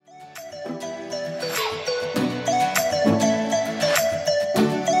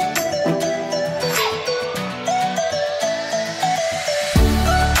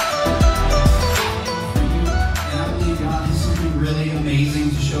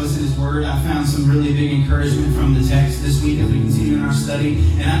show us in His Word. I found some really big encouragement from the text this week as we continue in our study.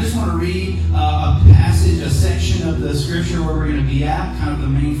 And I just want to read a passage, a section of the Scripture where we're going to be at, kind of the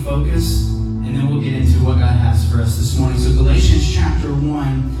main focus, and then we'll get into what God has for us this morning. So Galatians chapter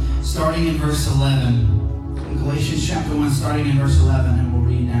 1, starting in verse 11. Galatians chapter 1, starting in verse 11, and we'll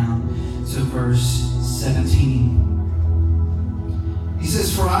read down to verse 17. He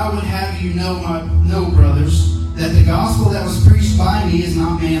says, "For I would have you know, brothers, that the gospel that was preached by me is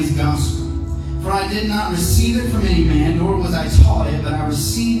not man's gospel. For I did not receive it from any man, nor was I taught it, but I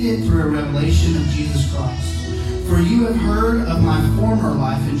received it through a revelation of Jesus Christ. For you have heard of my former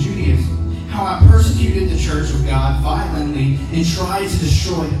life in Judaism, how I persecuted the church of God violently and tried to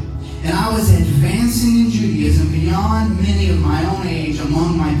destroy it. And I was advancing in Judaism beyond many of my own age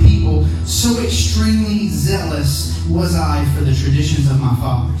among my people, so extremely zealous was I for the traditions of my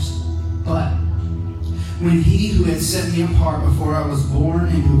fathers. But when He who had set me apart before I was born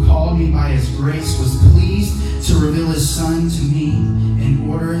and who called me by His grace was pleased to reveal His Son to me in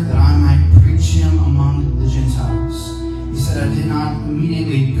order that I might preach Him among the Gentiles. He said, I did not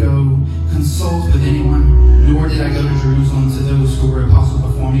immediately go consult with anyone, nor did I go to Jerusalem to those who were apostles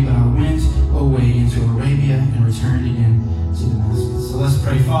before me, but I went away into Arabia and returned again to Damascus." So let's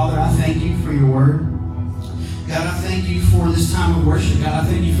pray. Father, I thank you for your word. God, I thank you for this time of worship. God, I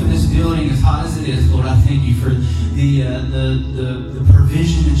thank you for this building, as hot as it is. Lord, I thank you for the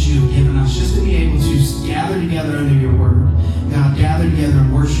provision that you have given us just to be able to gather together under your word. God, gather together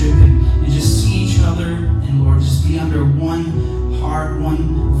and worship and just see each other. And Lord, just be under one heart,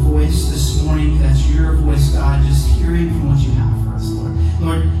 one voice this morning. That's your voice, God, just hearing from what you have for us, Lord.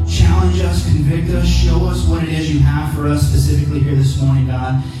 Lord, challenge us, convict us, show us what it is you have for us specifically here this morning,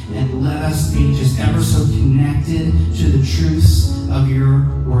 God. And let us be just ever so connected to the truths of your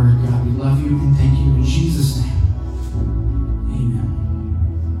word, God. We love you and thank you in Jesus' name. Amen.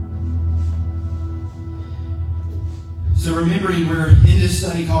 So remembering, we're in this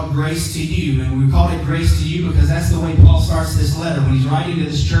study called Grace to You, and we called it Grace to You because that's the way Paul starts this letter when he's writing to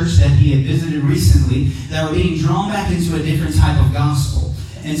this church that he had visited recently that were being drawn back into a different type of gospel.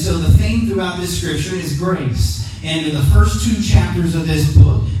 And so the theme throughout this scripture is grace. And in the first 2 chapters of this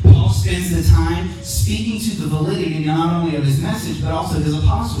book, Paul spends the time speaking to the validity not only of his message, but also his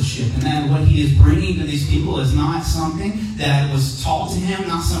apostleship. And that what he is bringing to these people is not something that was taught to him,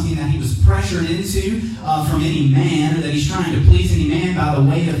 not something that he was pressured into from any man, or that he's trying to please any man by the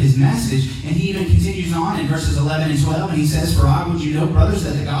way of his message. And he even continues on in verses 11 and 12, and he says, "For I would you know, brothers,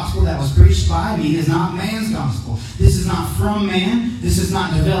 that the gospel that was preached by me is not man's gospel. This is not from man. This is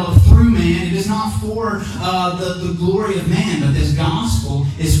not developed through man. It is not for the glory of man, but this gospel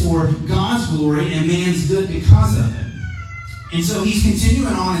is for God's glory and man's good because of it." And so he's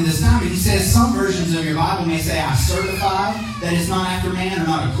continuing on in this time, and he says some versions of your Bible may say, "I certify that it's not after man, or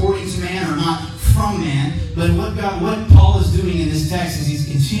not according to man, or not from man." But what Paul is doing in this text is he's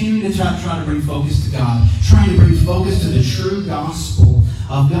continuing to try to bring focus to God, trying to bring focus to the true gospel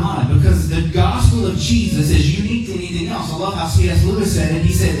of God, because the gospel of Jesus is unique to anything else. I love how C.S. Lewis said it.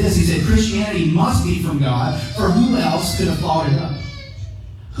 He said this. He said, "Christianity must be from God, for who else could have thought it up?"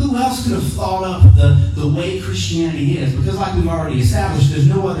 Who else could have thought up the way Christianity is? Because like we've already established, there's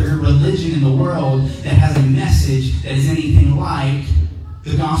no other religion in the world that has a message that is anything like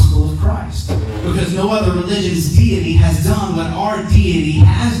the gospel of Christ. Because no other religion's deity has done what our deity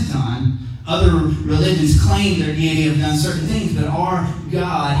has done. Other religions claim their deity have done certain things, but our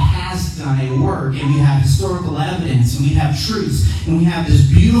God has done a work, and we have historical evidence, and we have truths, and we have this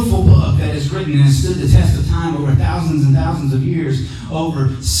beautiful book that is written and has stood the test of time over thousands and thousands of years,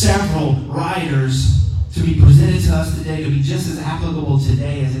 over several writers, to be presented to us today, to be just as applicable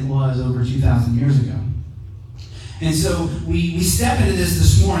today as it was over 2,000 years ago. And so we step into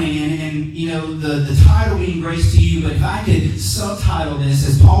this morning, and you know, the title being Grace to You, but if I could subtitle this,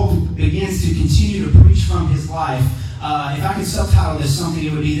 as Paul begins to continue to preach from his life, if I could subtitle this something,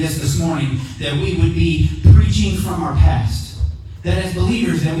 it would be this morning, that we would be preaching from our past. That as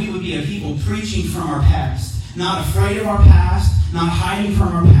believers, that we would be a people preaching from our past. Not afraid of our past, not hiding from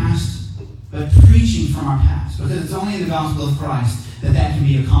our past, but preaching from our past. Because it's only in the gospel of Christ that can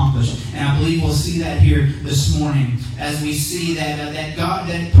be accomplished. And I believe we'll see that here this morning as we see that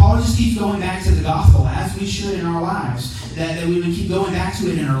Paul just keeps going back to the gospel, as we should in our lives. That we would keep going back to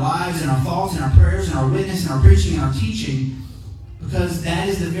it in our lives, in our thoughts, in our prayers, in our witness, in our preaching, in our teaching. Because that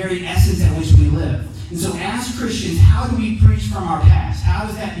is the very essence at which we live. And so as Christians, how do we preach from our past? How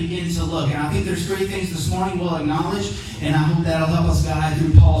does that begin to look? And I think there's 3 things this morning we'll acknowledge, and I hope that'll help us guide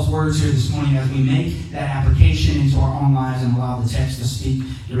through Paul's words here this morning as we make that application into our own lives and allow the text to speak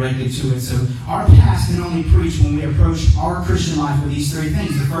directly to it. So our past can only preach when we approach our Christian life with these 3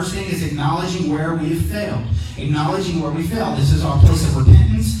 things. The first thing is acknowledging where we have failed. Acknowledging where we failed. This is our place of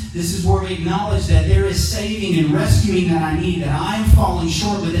repentance. This is where we acknowledge that there is saving and rescuing that I need, that I am falling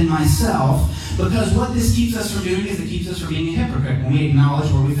short within myself. Because what this keeps us from doing is it keeps us from being a hypocrite when we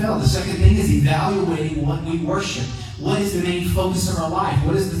acknowledge where we failed. The second thing is evaluating what we worship. What is the main focus of our life?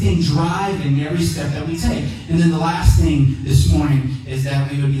 What is the thing driving every step that we take? And then the last thing this morning is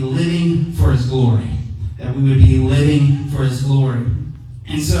that we would be living for His glory. That we would be living for His glory.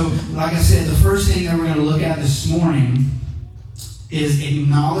 And so, like I said, the first thing that we're going to look at this morning is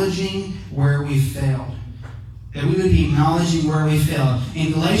acknowledging where we failed. That we would be acknowledging where we failed.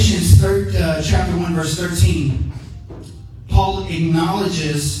 In Galatians chapter 1, verse 13, Paul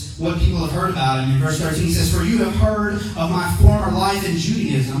acknowledges what people have heard about him. In verse 13, he says, "For you have heard of my former life in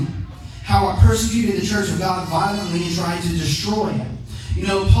Judaism, how I persecuted the church of God violently and tried to destroy it." You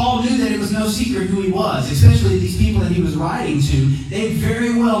know, Paul knew that it was no secret who he was, especially these people that he was writing to. They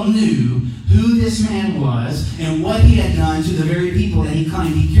very well knew who this man was and what he had done to the very people that he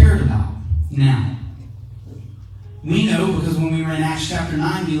claimed he cared about. Now, we know because when we were in Acts chapter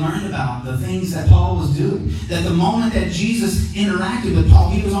 9, we learned about the things that Paul was doing. That the moment that Jesus interacted with Paul,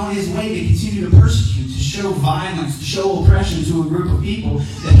 he was on his way to continue to persecute, to show violence, to show oppression to a group of people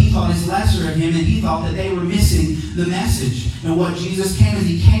that he thought is lesser of him, and he thought that they were missing the message. And what Jesus came is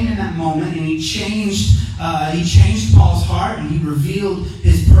he came in that moment and he changed Paul's heart, and he revealed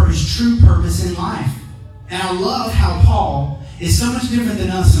his true purpose in life. And I love how Paul is so much different than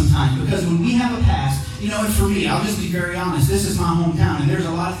us sometimes, because when we have a past, you know, and for me, I'll just be very honest, this is my hometown, and there's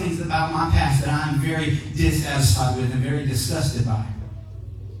a lot of things about my past that I'm very dissatisfied with and very disgusted by.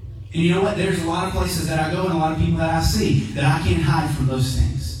 And you know what? There's a lot of places that I go and a lot of people that I see that I can't hide from those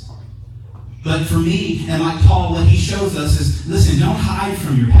things. But for me, and like Paul, what he shows us is, listen, don't hide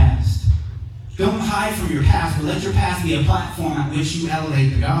from your past. Don't hide from your past, but let your past be a platform at which you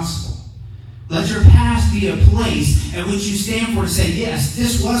elevate the gospel. Let your past be a place at which you stand for to say, yes,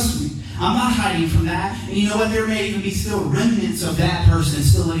 this was me. I'm not hiding from that. And you know what? There may even be still remnants of that person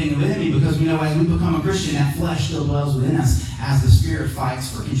still living within me, because we know as we become a Christian, that flesh still dwells within us as the Spirit fights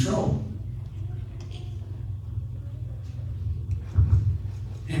for control.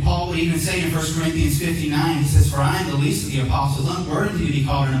 And Paul would even say in 1 Corinthians 59, he says, "For I am the least of the apostles, unworthy to be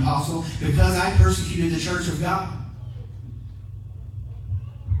called an apostle, because I persecuted the church of God."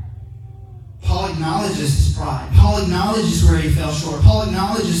 Paul acknowledges his pride. Paul acknowledges where he fell short. Paul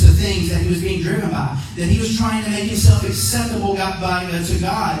acknowledges the things that he was being driven by. That he was trying to make himself acceptable to God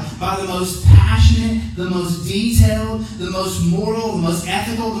by the most passionate, the most detailed, the most moral, the most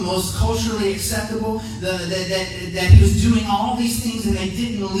ethical, the most culturally acceptable. That he was doing all these things and they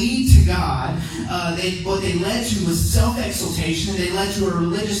didn't lead to God. What they led to was self-exaltation, and they led to a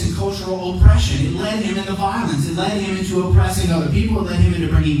religious and cultural oppression. It led him into violence. It led him into oppressing other people. It led him into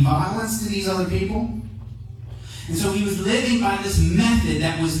bringing violence to these other people. And so he was living by this method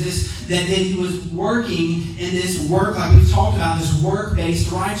that he was working in this work, like we've talked about, this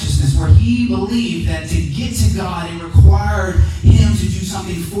work-based righteousness, where he believed that to get to God, it required him to do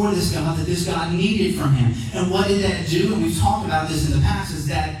something for this God that this God needed from him. And what did that do? And we've talked about this in the past, is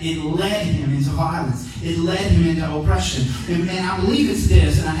that it led him into violence. It led him into oppression. And I believe it's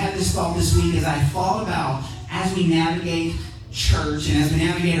this, and I had this thought this week as I thought about, as we navigate church and as we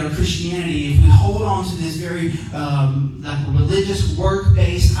navigate our Christianity, if we hold on to this very religious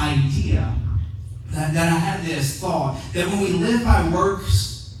work-based idea, that I had this thought that when we live by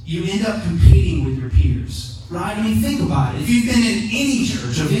works, you end up competing with your peers. Right? I mean, think about it. If you've been in any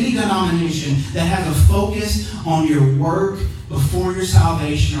church of any denomination that has a focus on your work before your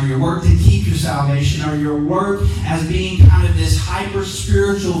salvation, or your work to keep your salvation, or your work as being kind of this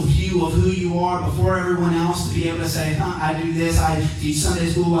hyper-spiritual view of who you are before everyone else, to be able to say, I do this, I teach Sunday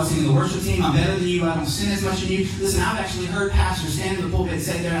school, I sing in the worship team, I'm better than you, I don't sin as much as you. Listen, I've actually heard pastors stand in the pulpit and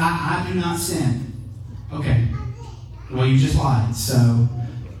say, I do not sin. Okay. Well, you just lied. So,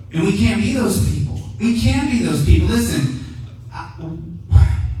 and we can't be those people. We can be those people. Listen,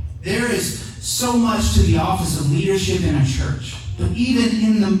 there is so much to the office of leadership in a church. But even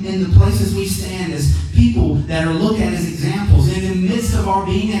in the places we stand as people that are looked at as examples, in the midst of our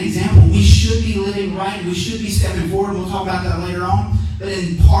being an example, we should be living right. We should be stepping forward. We'll talk about that later on. But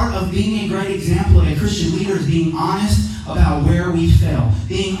in part of being a great example of a Christian leader is being honest about where we fell.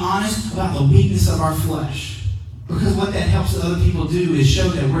 Being honest about the weakness of our flesh. Because what that helps other people do is show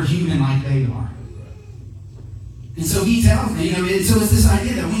that we're human like they are. And so he tells me, so it's this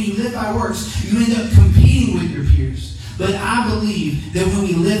idea that when you live by works, you end up competing with your peers. But I believe that when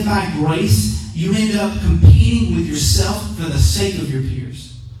we live by grace, you end up competing with yourself for the sake of your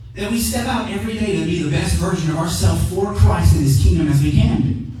peers. That we step out every day to be the best version of ourselves for Christ in His kingdom as we can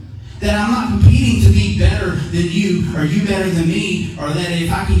be. That I'm not competing to be better than you or you better than me, or that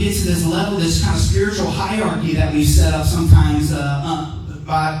if I can get to this level, this kind of spiritual hierarchy that we set up sometimes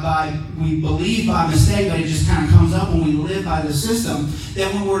we believe by mistake, but it just kind of comes up when we live by the system,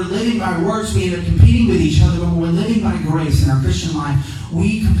 that when we're living by works, we end up competing with each other. But when we're living by grace in our Christian life,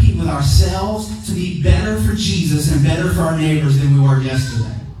 we compete with ourselves to be better for Jesus and better for our neighbors than we were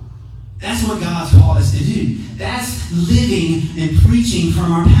yesterday. That's what God's called us to do. That's living and preaching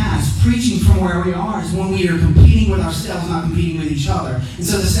from our past, preaching from where we are. Is when we are competing with ourselves, not competing with each other. And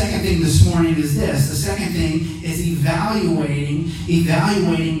so the second thing this morning is this. The second thing is evaluating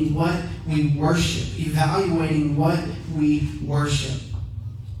what we worship. Evaluating what we worship.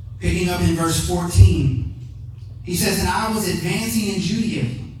 Picking up in verse 14. He says, "And I was advancing in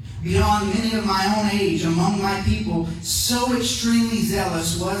Judaism, beyond many of my own age among my people, so extremely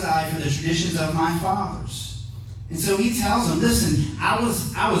zealous was I for the traditions of my fathers." And so he tells them, listen, I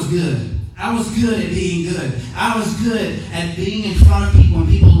was good. I was good at being good. I was good at being in front of people, and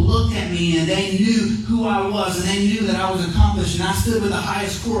people looked at me and they knew who I was, and they knew that I was accomplished, and I stood with the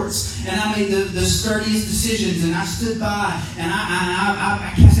highest courts, and I made the sturdiest decisions, and I stood by, and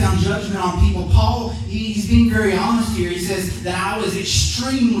I cast down judgment on people. Paul, he's being very honest here. He says that I was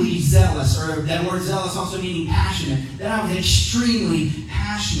extremely zealous, or that word zealous also meaning passionate, that I was extremely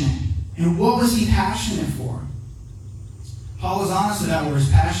passionate. And what was he passionate for? Paul is honest about where his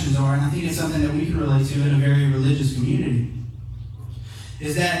passions are, and I think it's something that we can relate to in a very religious community,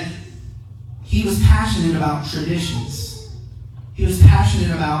 is that he was passionate about traditions. He was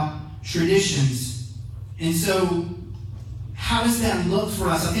passionate about traditions. And so, how does that look for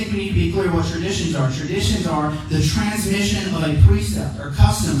us? I think we need to be clear what traditions are. Traditions are the transmission of a precept, or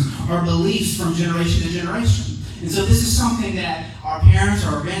customs, or beliefs from generation to generation. And so this is something that our parents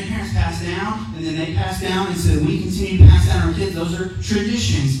or our grandparents passed down, and then they passed down, and so we continue to pass down our kids. Those are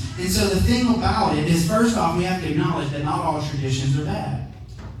traditions. And so the thing about it is, first off, we have to acknowledge that not all traditions are bad.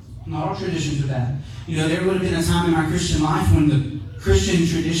 Not all traditions are bad. There would have been a time in my Christian life when the Christian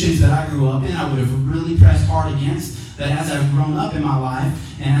traditions that I grew up in, I would have really pressed hard against. But as I've grown up in my life,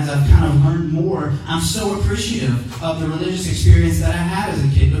 and as I've kind of learned more, I'm so appreciative of the religious experience that I had as a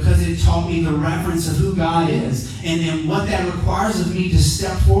kid, because it taught me the reverence of who God is, and what that requires of me to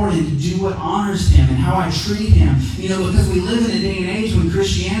step forward and to do what honors Him, and how I treat Him. Because we live in a day and age when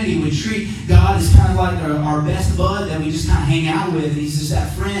Christianity would treat God as kind of like our best bud that we just kind of hang out with, and He's just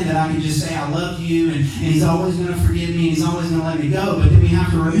that friend that I can just say, I love you, and He's always going to forgive me, and He's always going to let me go. But then we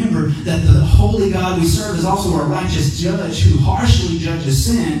have to remember that the holy God we serve is also a righteous judge who harshly judges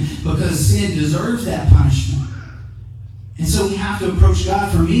sin, because sin deserves that punishment. And so we have to approach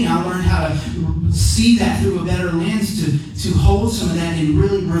God. For me, I learned how to see that through a better lens, to hold some of that and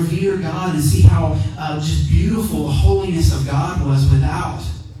really revere God and see how just beautiful the holiness of God was without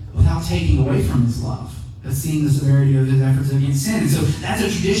taking away from His love, but seeing the severity of His efforts against sin. And so that's a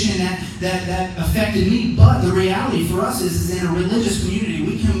tradition that affected me. But the reality for us is in a religious community,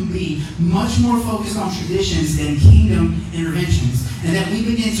 we can be much more focused on traditions than kingdom interventions. And that we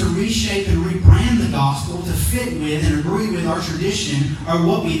begin to reshape and rebrand the gospel to fit with and agree with our tradition or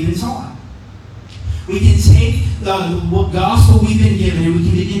what we've been taught. We can take what gospel we've been given, and we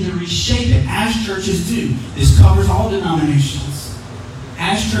can begin to reshape it as churches do. This covers all denominations.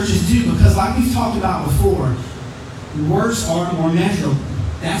 As churches do, because like we've talked about before, works are more measurable.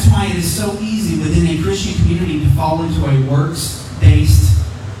 That's why it is so easy within a Christian community to fall into a works-based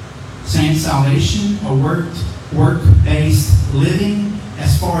saint salvation, a work-based living,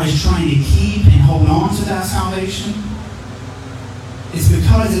 as far as trying to keep and hold on to that salvation. It's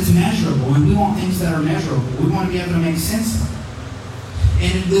because it's measurable, and we want things that are measurable. We want to be able to make sense of it.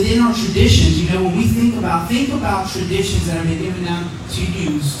 And within our traditions, when we think about traditions that have been given down to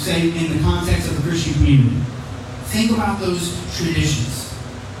you, say in the context of the Christian community. Think about those traditions.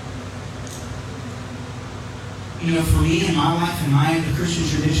 For me in my life and the Christian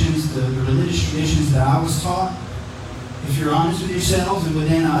traditions, the religious traditions that I was taught, if you're honest with yourselves and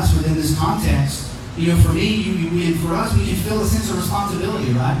within us, within this context, for me, and for us, we can feel a sense of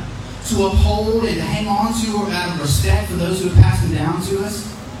responsibility, right? To uphold and to hang on to, or out of respect for those who have passed them down to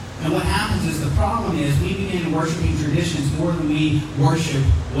us. And what happens is, the problem is, we begin worshiping traditions more than we worship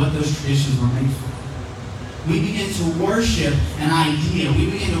what those traditions were made for. We begin to worship an idea. We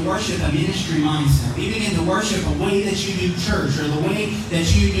begin to worship a ministry mindset. We begin to worship a way that you do church, or the way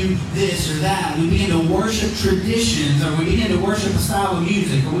that you do this or that. We begin to worship traditions, or we begin to worship a style of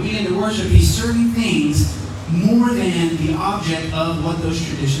music, or we begin to worship these certain things more than the object of what those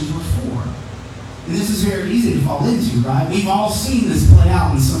traditions were for. And this is very easy to fall into, right? We've all seen this play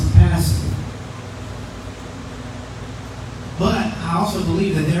out in some capacity. But I also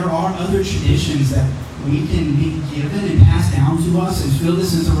believe that there are other traditions that we can be given and passed down to us and feel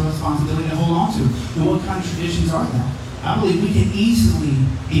this sense of responsibility to hold on to. And what kind of traditions are that? I believe we can easily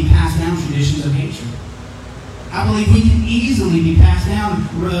be passed down traditions of hatred. I believe we can easily be passed down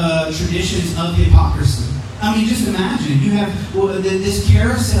traditions of hypocrisy. I mean, just imagine, you have this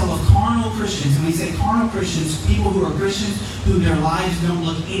carousel of carnal Christians, and we say carnal Christians, people who are Christians, who their lives don't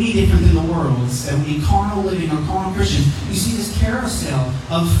look any different than the world's, that would be carnal living or carnal Christians. You see this carousel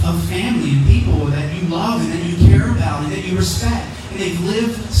of family and people that you love and that you care about and that you respect, and they've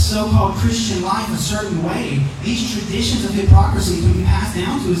lived so-called Christian life a certain way. These traditions of hypocrisy can be passed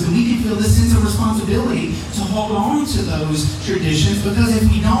down to us, and we can feel this sense of responsibility to hold on to those traditions, because if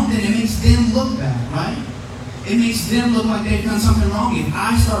we don't, then it makes them look bad, right? It makes them look like they've done something wrong if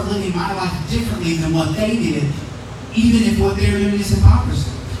I start living my life differently than what they did, even if what they're doing is hypocrisy.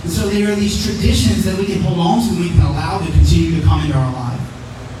 And so there are these traditions that we can hold on to and we can allow to continue to come into our life.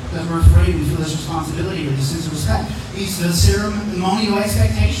 Because we're afraid we feel this responsibility or this sense of respect. These ceremonial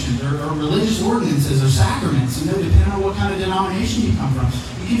expectations or religious ordinances or sacraments, depending on what kind of denomination you come from.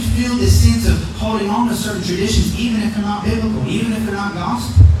 You can feel this sense of holding on to certain traditions even if they're not biblical, even if they're not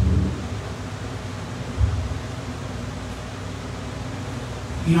gospel.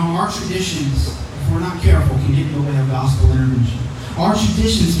 Our traditions, if we're not careful, can get in the way of gospel intervention. Our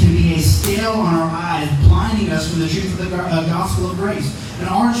traditions can be a scale on our eyes, blinding us from the truth of the gospel of grace. And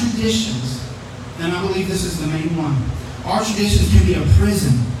our traditions, and I believe this is the main one, our traditions can be a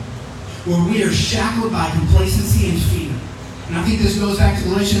prison where we are shackled by complacency and fear. And I think this goes back to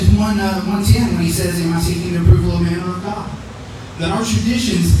Galatians 1:10 when he says, "Am I seeking the approval of man or of God?" That our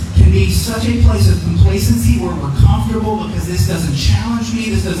traditions can be such a place of complacency where we're comfortable because this doesn't challenge me,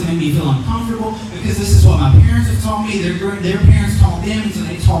 this doesn't make me feel uncomfortable, because this is what my parents have taught me, their parents taught them, and so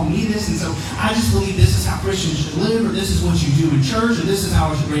they taught me this, and so I just believe this is how Christians should live, or this is what you do in church, or this is how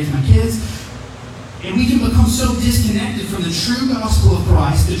I should raise my kids. And we can become so disconnected from the true gospel of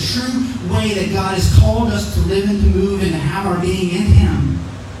Christ, the true way that God has called us to live and to move and to have our being in Him,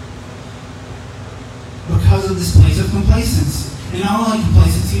 because of this place of complacency. And not only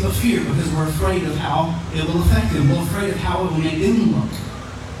complacency, but fear, because we're afraid of how it will affect them. We're afraid of how it will make them look.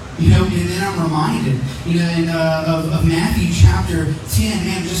 And then I'm reminded, of Matthew chapter 10.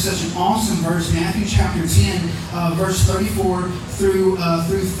 Man, just such an awesome verse. Matthew chapter 10, verse 34 through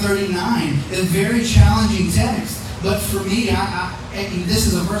 39. A very challenging text. But for me, this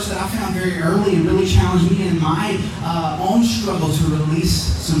is a verse that I found very early and really challenged me in my own struggle to release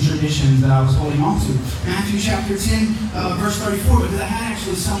some traditions that I was holding on to. Matthew chapter 10, verse 34, because I had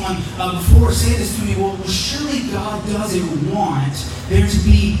actually someone before say this to me, well, surely God doesn't want there to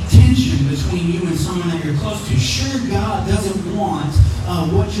be tension between you and someone that you're close to. Sure, God doesn't want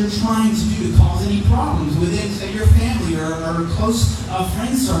what you're trying to do to cause any problems within, say, your family or a close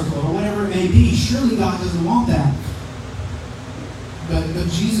friend circle or whatever it may be. Surely God doesn't want that. But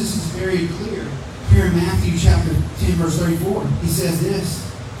Jesus is very clear. Here in Matthew chapter 10, verse 34, he says this.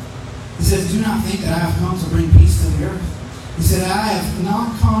 He says, "Do not think that I have come to bring peace to the earth. He said, I have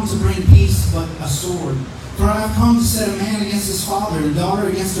not come to bring peace, but a sword. For I have come to set a man against his father, and a daughter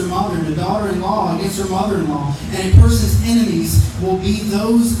against her mother, and a daughter-in-law against her mother-in-law. And a person's enemies will be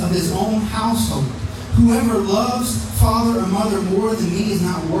those of his own household. Whoever loves father or mother more than me is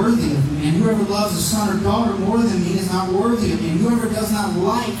not worthy of me. And whoever loves a son or daughter more than me is not worthy of me. And whoever does not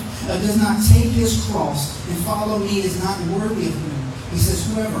take his cross and follow me is not worthy of me." He says,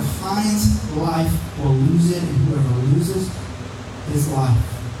 "Whoever finds life will lose it, and whoever loses his life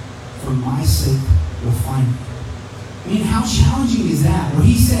for my sake will find it." I mean, how challenging is that? Where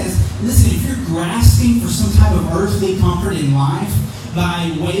he says, listen, if you're grasping for some type of earthly comfort in life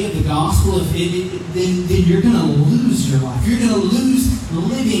by way of the gospel, then you're going to lose your life. You're going to lose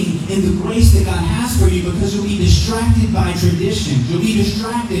living in the grace that God has for you, because you'll be distracted by tradition. You'll be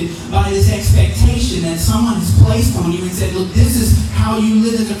distracted by this expectation that someone has placed on you and said, look, this is how you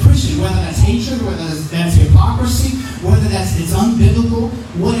live as a Christian, whether that's hatred, whether that's hypocrisy, whether it's unbiblical,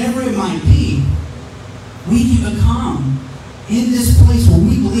 whatever it might be. We can become in this place where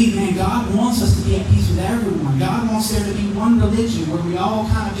we believe, man, God wants us to be at peace with everyone. God wants there to be one religion where we all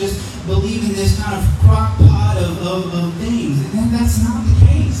kind of just believe in this kind of crock pot of things. And that's not the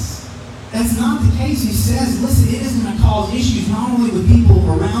case. That's not the case. He says, listen, it is going to cause issues not only with people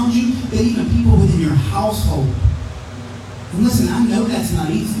around you, but even people within your household. And listen, I know that's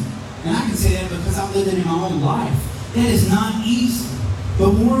not easy. And I can say that because I've lived it in my own life. That is not easy.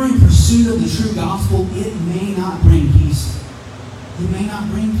 But when we're in pursuit of the true gospel, it may not bring peace. It may not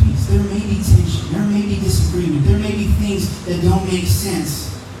bring peace. There may be tension. There may be disagreement. There may be things that don't make sense.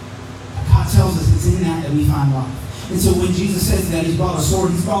 But God tells us it's in that we find life. And so when Jesus says that He's brought a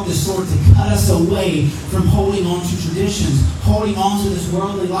sword, He's brought this sword to cut us away from holding on to traditions, holding on to this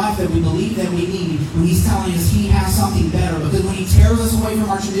worldly life that we believe that we need, when He's telling us He has something better. Because when He tears us away from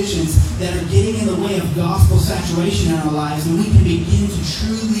our traditions that are getting in the way of gospel saturation in our lives, then we can begin to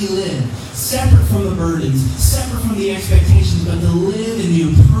truly live, separate from the burdens, separate from the expectations, but to live in the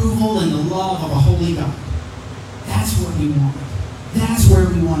approval and the love of a holy God. That's what we want. That's where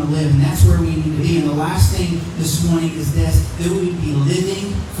we want to live, and that's where we need to be. And the last thing this morning is this, that we would be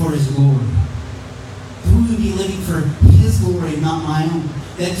living for His glory. That we would be living for His glory, not my own.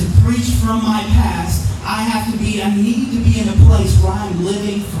 That to preach from my past, I need to be in a place where I'm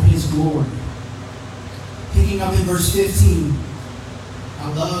living for His glory. Picking up in verse 15,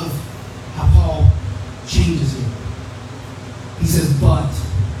 I love how Paul changes it. He says, but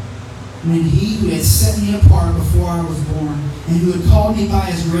when He who had set me apart before I was born, and who had called me by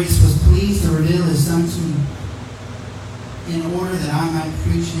His grace, was pleased to reveal His Son to me, in order that I might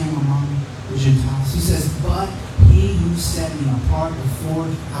preach Him among the Gentiles. He says, but He who set me apart before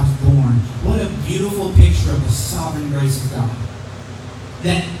I was born. What a beautiful picture of the sovereign grace of God.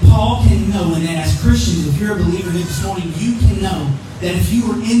 That Paul can know, and that as Christians, if you're a believer here this morning, you can know that if you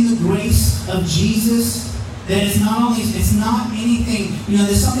were in the grace of Jesus, that it's not anything,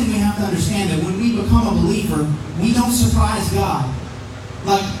 there's something we have to understand, that when we become a believer, we don't surprise God.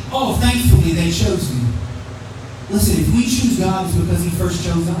 Like, oh, thankfully they chose me. Listen, if we choose God, it's because He first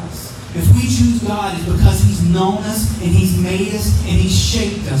chose us. If we choose God, it's because He's known us, and He's made us, and He's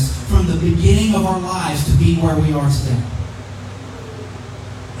shaped us from the beginning of our lives to be where we are today.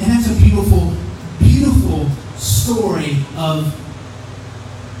 And that's a beautiful, beautiful story of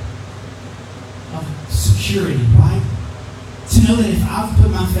security, right? To know that if I've put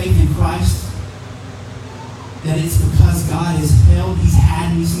my faith in Christ, that it's because God He's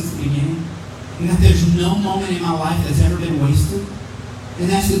had me since the beginning, and that there's no moment in my life that's ever been wasted. And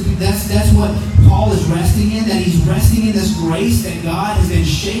that's what Paul is resting in, that he's resting in this grace that God has been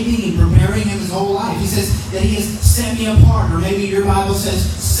shaping and preparing him his whole life. He says that He has set me apart, or maybe your Bible says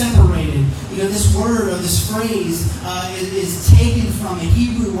separated. This word or this phrase is taken from a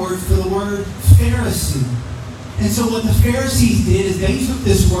Hebrew word for the word Pharisee. And so what the Pharisees did is they took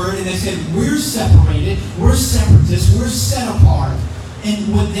this word and they said, we're separated, we're separatists, we're set apart.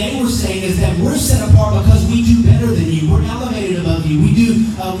 And what they were saying is that we're set apart because we do better than you. We're elevated above you.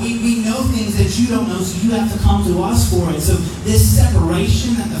 We know things that you don't know, so you have to come to us for it. So this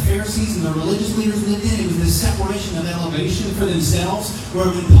separation that the Pharisees and the religious leaders lived in, it was this separation of elevation for themselves, where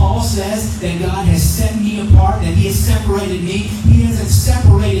when Paul says that God has set me apart, that He has separated me, He hasn't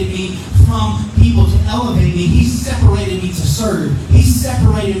separated me from people to elevate me. He's separated me to serve. He's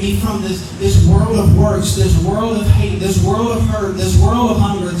separated me from this world of works, this world of hate, this world of hurt, this world of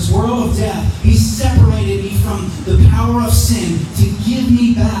hunger, this world of death. He's separated me from the power of sin to give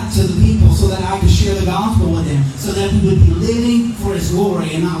me back to the people so that I could share the gospel with them, so that we would be living for His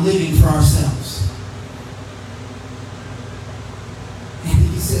glory and not living for ourselves. And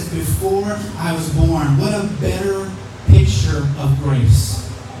He says, before I was born. What a better picture of grace.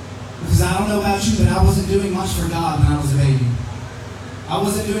 Because I don't know about you, but I wasn't doing much for God when I was a baby. I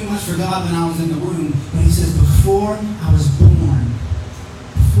wasn't doing much for God when I was in the womb. But He says, before I was born,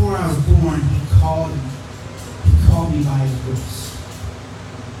 He called me. He called me by His grace.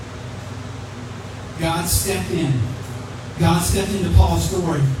 God stepped in. God stepped into Paul's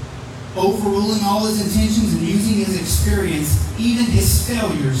story, overruling all his intentions and using his experience, even his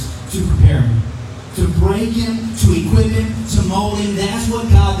failures, to prepare him. To break him, to equip him, to mold him. That's what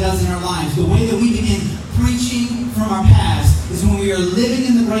God does in our lives. The way that we begin preaching from our past is when we are living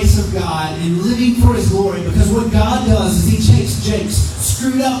in the grace of God and living for His glory. Because what God does is He takes Jake's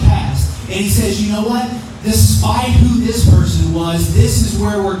screwed up past and He says, you know what? Despite who this person was, this is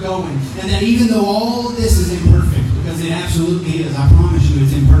where we're going. And that even though all of this is imperfect, because it absolutely is, I promise you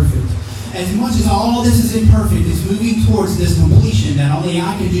it's imperfect. As much as all this is imperfect, it's moving towards this completion that only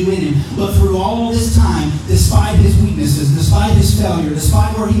I can do in Him. But through all this time, despite His weaknesses, despite His failure,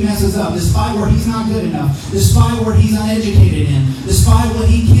 despite where He messes up, despite where He's not good enough, despite where He's uneducated in, despite what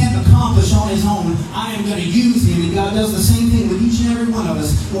He can't accomplish on His own, I am going to use Him. And God does the same thing with each and every one of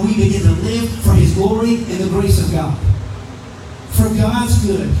us when we begin to live for His glory and the grace of God. For God's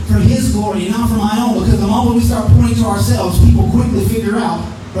good, for His glory, and not for my own. Because the moment we start pointing to ourselves, people quickly figure out,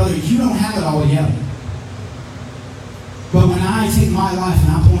 brother, you don't have it all together. But when I take my life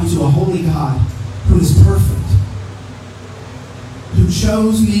and I point to a holy God who is perfect, who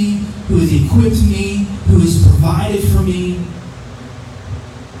chose me, who has equipped me, who has provided for me.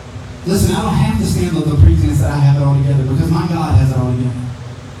 Listen, I don't have to stand on the pretense that I have it all together, because my God has it all together.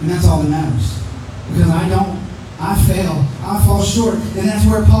 And that's all that matters. Because I don't. I fail. I fall short. And that's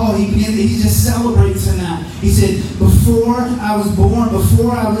where Paul, he just celebrates in that. He said, before I was born,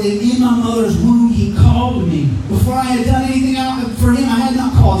 before I was in my mother's womb, He called me. Before I had done anything for Him, I had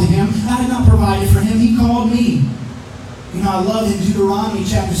not called to Him. I had not provided for Him. He called me. You know, I love in Deuteronomy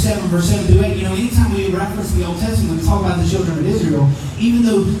chapter 7, verse 7 through 8, you know, anytime we reference the Old Testament, we talk about the children of Israel, even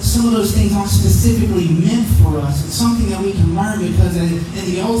though some of those things aren't specifically meant for us, it's something that we can learn, because in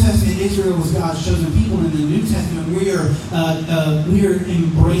the Old Testament, Israel was God's chosen people. In the New Testament, we are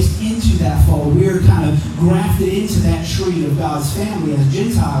embraced into that fold. We are kind of grafted into that tree of God's family as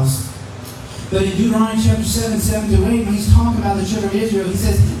Gentiles. But in Deuteronomy chapter 7, 7 through 8, when he's talking about the children of Israel, he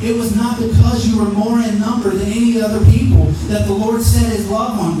says, it was not because you were more in number than any other people that the Lord set His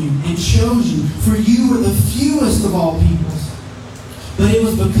love on you and chose you, for you were the fewest of all peoples. But it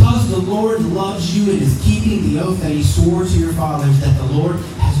was because the Lord loves you and is keeping the oath that He swore to your fathers, that the Lord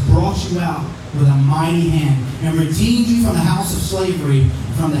has brought you out with a mighty hand and redeemed you from the house of slavery,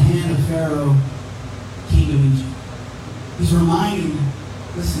 from the hand of Pharaoh, king of Egypt. He's reminding you,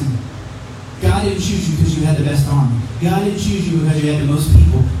 listen, God didn't choose you because you had the best army. God didn't choose you because you had the most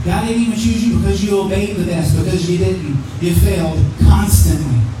people. God didn't even choose you because you obeyed the best, because you didn't. You failed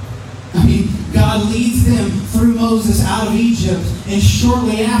constantly. I mean, God leads them through Moses out of Egypt, and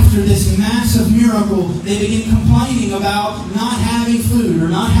shortly after this massive miracle, they begin complaining about not having food or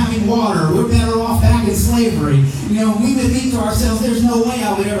not having water. We're better off back in slavery. You know, we would think to ourselves, there's no way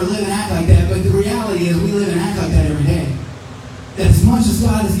I would ever live and act like that. But the reality is we live and act like that every day. That as much as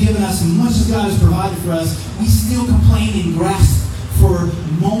God has given us, and much as God has provided for us, we still complain and grasp for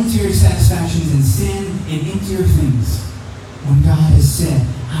momentary satisfactions in sin and emptier things. When God has said,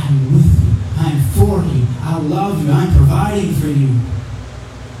 I am with you, I am for you, I love you, I am providing for you.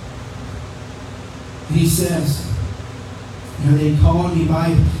 And He says, you know, they called me by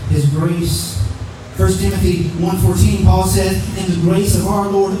His grace. 1 Timothy 1:14, Paul says, and the grace of our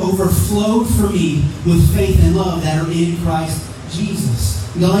Lord overflowed for me with faith and love that are in Christ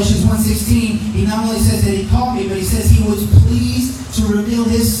Jesus. In Galatians 1:16, he not only says that He called me, but he says He was pleased to reveal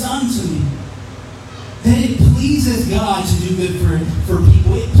His Son to me. That it pleases God to do good for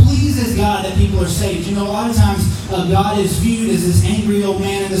people. It pleases God that people are saved. You know, a lot of times God is viewed as this angry old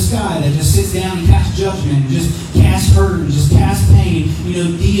man in the sky that just sits down and casts judgment, and just casts hurt, and just casts pain. You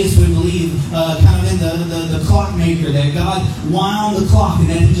know, deists would believe kind of in the clockmaker, that God wound the clock and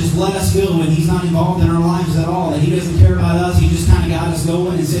that He just let us go and He's not involved in our lives at all, that He doesn't care about us. He just kind of got us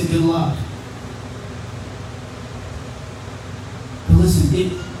going and said good luck. But listen,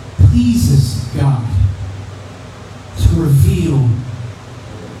 it pleases God to reveal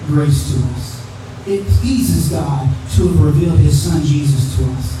grace to us. It pleases God to have revealed His Son Jesus to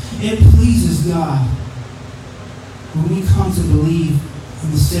us. It pleases God when we come to believe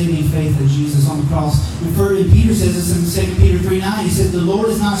in the saving faith of Jesus on the cross. And Peter says this in 2 Peter 3:9. He says, the Lord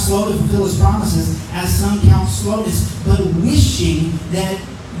is not slow to fulfill His promises, as some count slowness, but not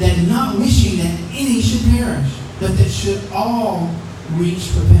wishing that any should perish, but that should all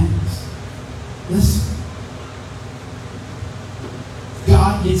reach repentance. Listen.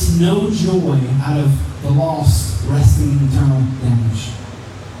 God gets no joy out of the lost resting in eternal damage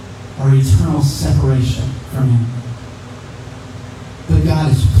or eternal separation from Him. But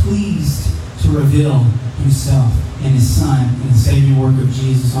God is pleased to reveal Himself and His Son in the saving work of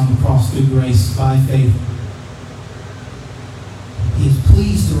Jesus on the cross through grace by faith. He is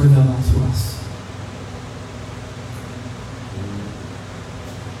pleased to reveal that to us.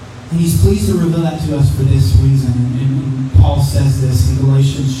 And He's pleased to reveal that to us for this reason. And Paul says this in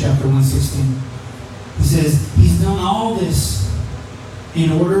Galatians chapter 1:16. He says, He's done all this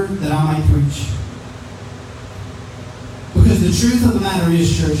in order that I might preach. Because the truth of the matter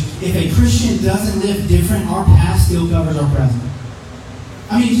is, church, if a Christian doesn't live different, our past still covers our present.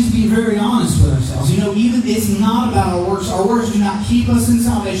 I mean, just be very honest with ourselves. You know, even it's not about our works. Our works do not keep us in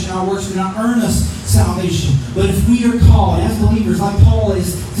salvation. Our works do not earn us salvation. But if we are called, as believers, like Paul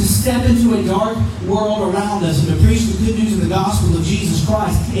is, to step into a dark world around us and to preach the good news of the gospel of Jesus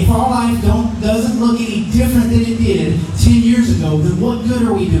Christ, if our life doesn't look any different than it did 10 years ago, then what good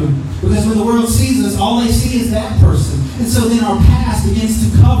are we doing? Because when the world sees us, all they see is that person. And so then our past begins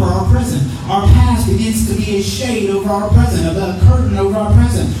to cover our present. Our past begins to be a shade over our present, a curtain over our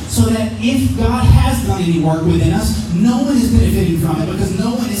present. So that if God has done any work within us, no one is benefiting from it because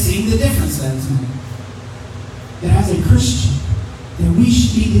no one is seeing the difference that it's made. That as a Christian, that we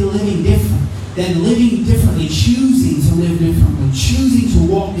should be living different. That living differently, choosing to live differently, choosing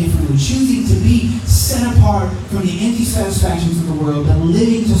to walk differently, choosing to be set apart from the empty satisfactions of the world, but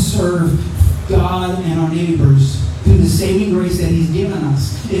living to serve God and our neighbors through the saving grace that He's given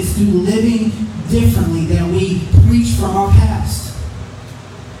us. It's through living differently that we preach from our past.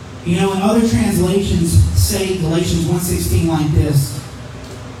 You know, and other translations say Galatians 1:16 like this.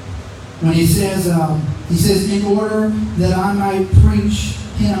 When he says, in order that I might preach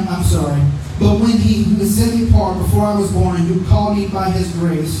Him, but when He who set me apart before I was born and who called me by His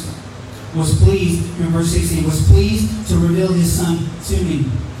grace was pleased, in verse 16, was pleased to reveal His Son to me.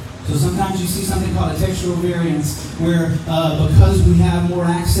 So sometimes you see something called a textual variance where because we have more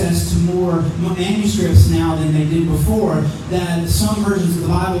access to more manuscripts now than they did before, that some versions of the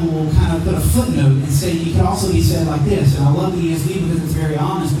Bible will kind of put a footnote and say it can also be said like this. And I love the ESV because it's very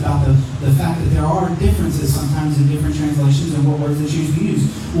honest about the fact that there are differences sometimes in different translations and what words they choose to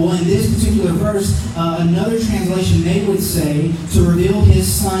use. Well, in this particular verse, another translation, they would say, to reveal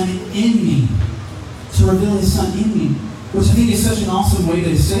His Son in me. To reveal His Son in me. Which I think is such an awesome way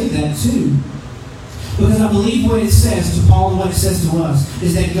to say that too. Because I believe what it says to Paul and what it says to us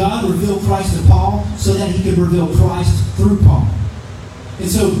is that God revealed Christ to Paul so that He could reveal Christ through Paul. And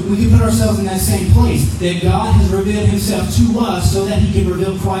so we can put ourselves in that same place. That God has revealed Himself to us so that He can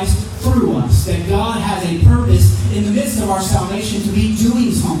reveal Christ through us. That God has a purpose in the midst of our salvation to be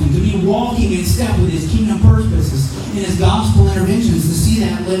doing something, to be walking in step with His kingdom purposes, in His gospel interventions, to see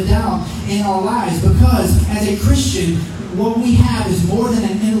that lived out in our lives. Because as a Christian, what we have is more than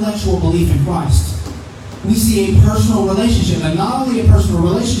an intellectual belief in Christ. We see a personal relationship. And not only a personal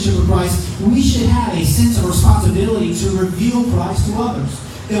relationship with Christ, we should have a sense of responsibility to reveal Christ to others.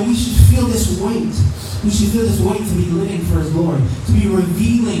 That we should feel this weight. We should feel this weight to be living for His glory. To be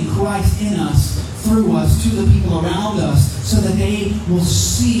revealing Christ in us, through us, to the people around us, so that they will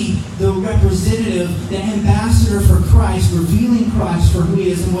see the representative, the ambassador for Christ, revealing Christ for who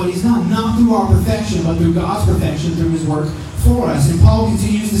He is and what He's done. Not through our perfection, but through God's perfection, through His work for us. And Paul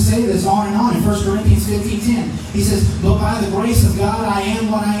continues to say this on and on in 1 Corinthians 15:10. He says, but by the grace of God I am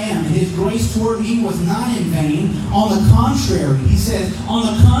what I am. And His grace toward me was not in vain. On the contrary, he says, on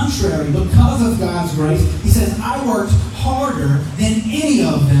the contrary, because of God's grace, he says, I worked harder than any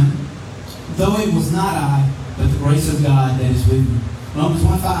of them, though it was not I, but the grace of God that is with me. Romans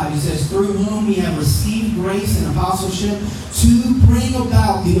 1:5, he says, through whom we have received grace and apostleship to bring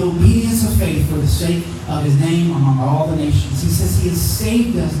about the obedience of faith for the sake of His name among all the nations. He says He has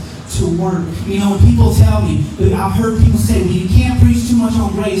saved us to work. You know, when people tell me, I've heard people say, well, you can't preach too much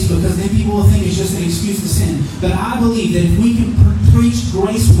on grace because then people will think it's just an excuse to sin. But I believe that if we can preach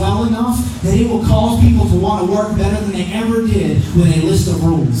grace well enough, that it will cause people to want to work better than they ever did with a list of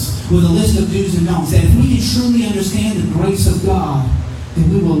rules, with a list of do's and don'ts. That if we can truly understand the grace of God, then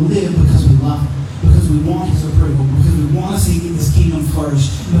we will live because we love Him, because we want His approval, because we want to see His kingdom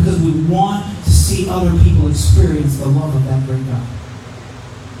flourish, because we want to see other people experience the love of that great God.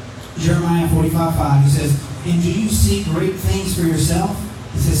 Jeremiah 45:5, he says, and do you seek great things for yourself?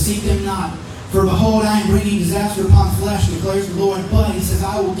 He says, seek them not. For behold, I am bringing disaster upon flesh, declares the Lord. But, he says,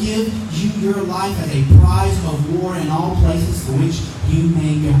 I will give you your life as a prize of war in all places to which you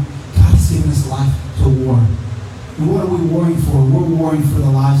may go. God has given us life to war. And what are we warring for? We're warring for the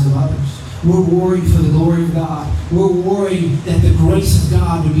lives of others. We're warring for the glory of God. We're warring that the grace of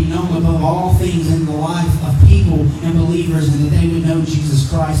God would be known above all things in the life of people and believers, and that they would know Jesus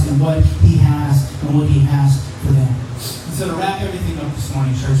Christ and what He has and what He has for them. And so to wrap everything up this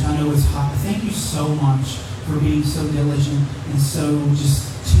morning, church, I know it's hot. Thank you so much for being so diligent and so just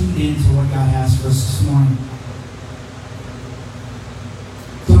tuned in to what God has for us this morning.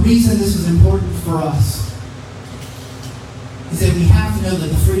 The reason this is important for us is that we have to know that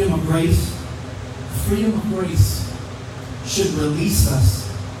the freedom of grace should release us,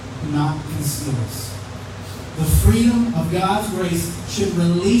 not conceal us. The freedom of God's grace should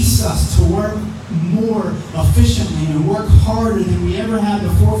release us to work more efficiently and work harder than we ever had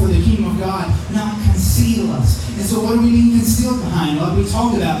before for the kingdom of God, not conceal us. And so what do we mean concealed behind? Well, we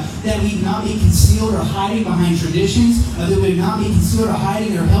talked about that we not be concealed or hiding behind traditions, that we would not be concealed or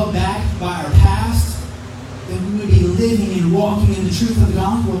hiding or held back by our past. That we would be living and walking in the truth of the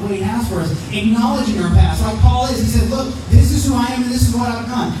gospel of what He has for us, acknowledging our past. Like Paul is, he said, look, this is who I am and this is what I've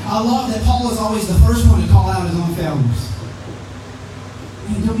done. I love that Paul is always the first one to call out his own failures.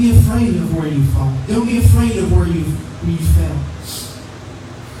 Man, don't be afraid of where you fall. Don't be afraid of where you fail.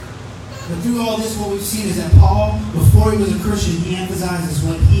 But through all this, what we've seen is that Paul, before he was a Christian, he emphasizes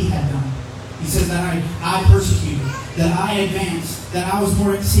what he had done. He says that I persecuted, that I advanced, that I was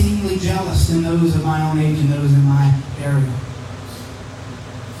more exceedingly jealous than those of my own age and those in my area.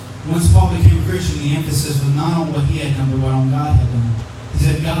 Once Paul became a Christian, the emphasis was not on what he had done, but what on God had done. He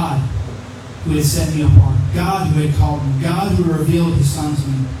said, God who had set me apart, God who had called me, God who revealed his Son to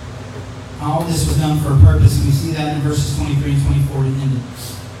me. All this was done for a purpose, and we see that in verses 23 and 24 to end it.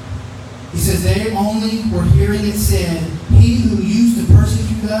 He says, they only were hearing it said, he who used to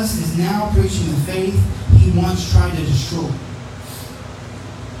persecute us is now preaching the faith he once tried to destroy.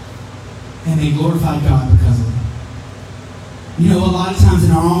 And they glorified God because of it. You know, a lot of times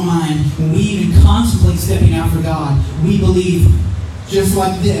in our own mind, when we even contemplate stepping out for God, we believe just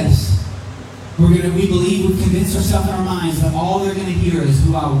like this. We believe, we've convinced ourselves in our minds that all they're going to hear is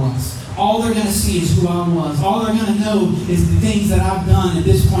who I was. All they're going to see is who I was. All they're going to know is the things that I've done at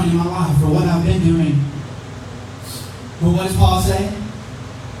this point in my life or what I've been doing. But what does Paul say?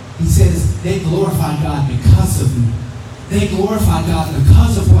 He says, they glorified God because of me. They glorify God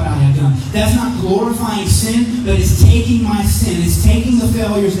because of what I have done. That's not glorifying sin, but it's taking my sin. It's taking the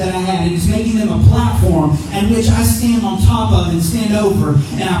failures that I had, and it's making them a platform at which I stand on top of and stand over.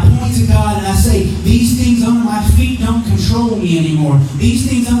 And I point to God and I say, these things under my feet don't control me anymore. These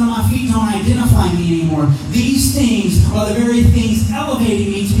things under my feet don't identify me anymore. These things are the very things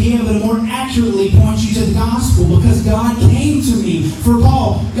elevating me to be able to more accurately point you to the gospel, because God came to me. For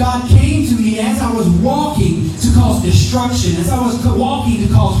Paul, God came to me as I was walking to cause destruction, as I was walking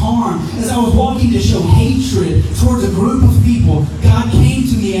to cause harm, as I was walking to show hatred towards a group of people. God came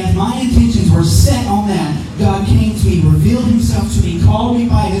to me as my intentions were set on that. God came to me, revealed himself to me, called me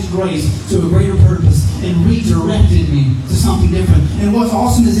by his grace to a greater purpose, and redirected me to something different. And what's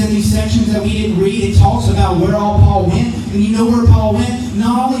awesome is in these sections that we didn't read, it talks about where all Paul went. And you know where Paul went?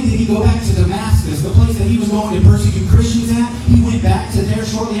 Not only did he go back to Damascus, the place that he was going to persecute Christians at, he went back to there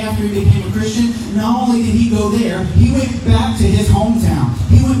shortly after he became a Christian. Not only did he go there, he went back to his hometown.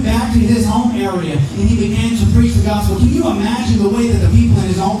 He went back to his home area, and he began to preach the gospel. Can you imagine the way that the people in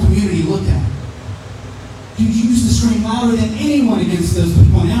his own community looked at him? You used to scream louder than anyone against those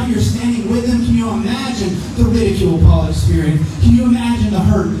people. Now you're standing with them. Can you imagine the ridicule Paul experienced? Can you imagine the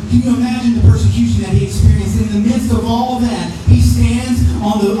hurt? Can you imagine the persecution that he experienced? In the midst of all of that, he stands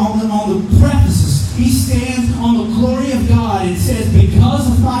on the precipice. He stands on the glory of God and says,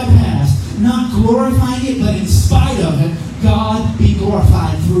 because of my past, not glorifying it, but in spite of it, God be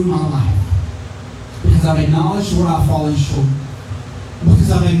glorified through my life. Because I've acknowledged where I've fallen short.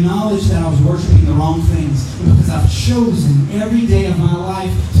 Because I've acknowledged that I was worshiping the wrong things. And because I've chosen every day of my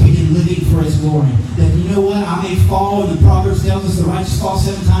life to begin living for his glory. That, you know what, I may fall, and the Proverbs tells us the righteous fall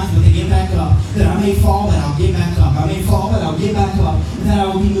 7 times, but they get back up. That I may fall, but I'll get back up. I may fall, but I'll get back up. And that I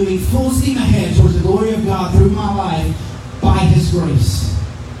will be moving full steam ahead towards the glory of God through my life by his grace.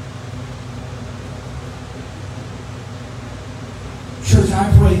 Church,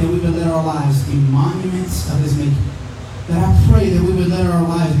 I pray that we would let our lives be monuments of his making. That I pray that we would let our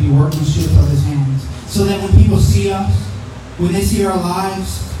lives be workmanship of his hands. So that when people see us, when they see our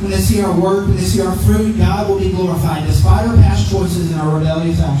lives, when they see our work, when they see our fruit, God will be glorified. Despite our past choices and our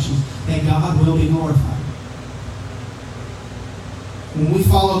rebellious actions, that God will be glorified. When we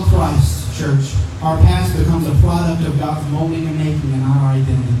follow Christ, church, our past becomes a product of God's molding and making and not our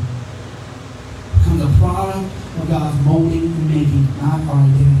identity. It becomes a product of God's molding and making, not our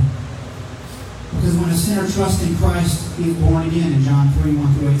identity. Because when a sinner trusts in Christ, he is born again in John 3,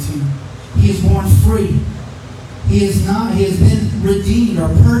 1 through 18. He is born free. He has been redeemed or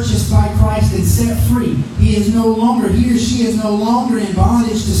purchased by Christ and set free. He or she is no longer in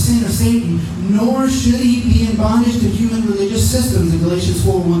bondage to sin or Satan, nor should he be in bondage to human religious systems in Galatians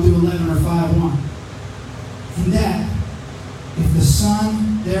 4, 1 through 11 or 5, 1. And that, if the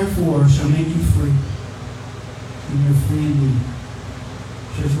Son, therefore, shall make you free, then you're free indeed.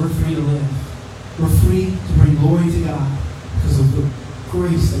 Church, we're free to live. We're free to bring glory to God because of the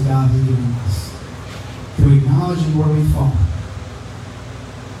grace that God has given us. Through acknowledging where we fall.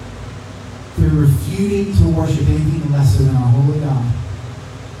 Through refuting to worship anything lesser than our holy God.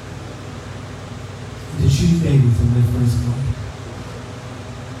 And to choose daily to live for his glory.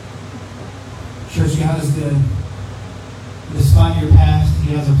 Church, God is good. Despite your past,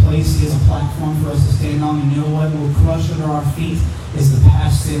 He has a place, He has a platform for us to stand on. And you know what will crush under our feet is the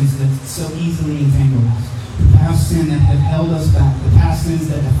past sins that so easily entangle us. The past sin that have held us back. The past sins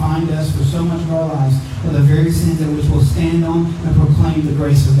that defined us for so much of our lives are the very sins in which we'll stand on and proclaim the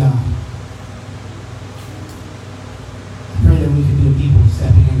grace of God. I pray that we could be a people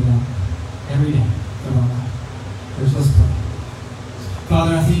stepping into that every day of our life. First, let's pray.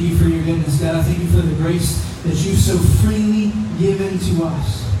 Father, I thank you for your goodness, God. I thank you for the grace that you've so freely given to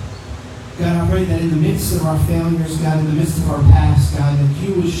us. God, I pray that in the midst of our failures, God, in the midst of our past, God, that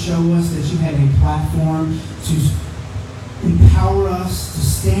you would show us that you had a platform to empower us to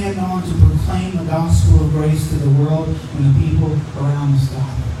stand on, to proclaim the gospel of grace to the world and the people around us,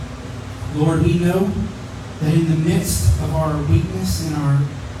 God. Lord, we know that in the midst of our weakness and our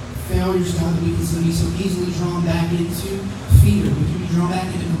failures, God, that we can be so easily drawn back into fear. We can be drawn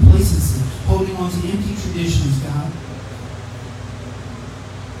back into complacency, holding on to empty traditions, God.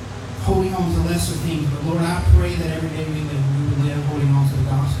 Holding on to lesser things. But Lord, I pray that every day we would live holding on to the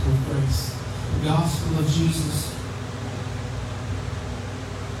gospel of grace, the gospel of Jesus.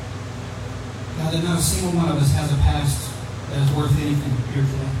 God, that not a single one of us has a past that is worth anything here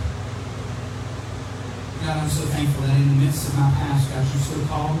today. God, I'm so thankful that in the midst of my past, God, you still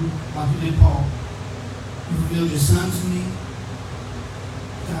called me, like you did Paul. You revealed your Son to me.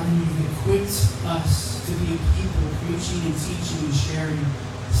 God, and you've equipped us to be a people preaching and teaching and sharing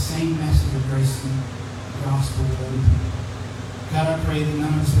the same message of grace and the gospel of other people. God, I pray that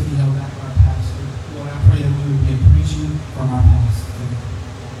none of us would be held back by our past. Lord, I pray that we would be preaching from our past.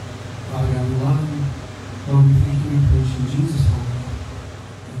 Father God, we love you. Lord, we thank you and praise you in Jesus' name.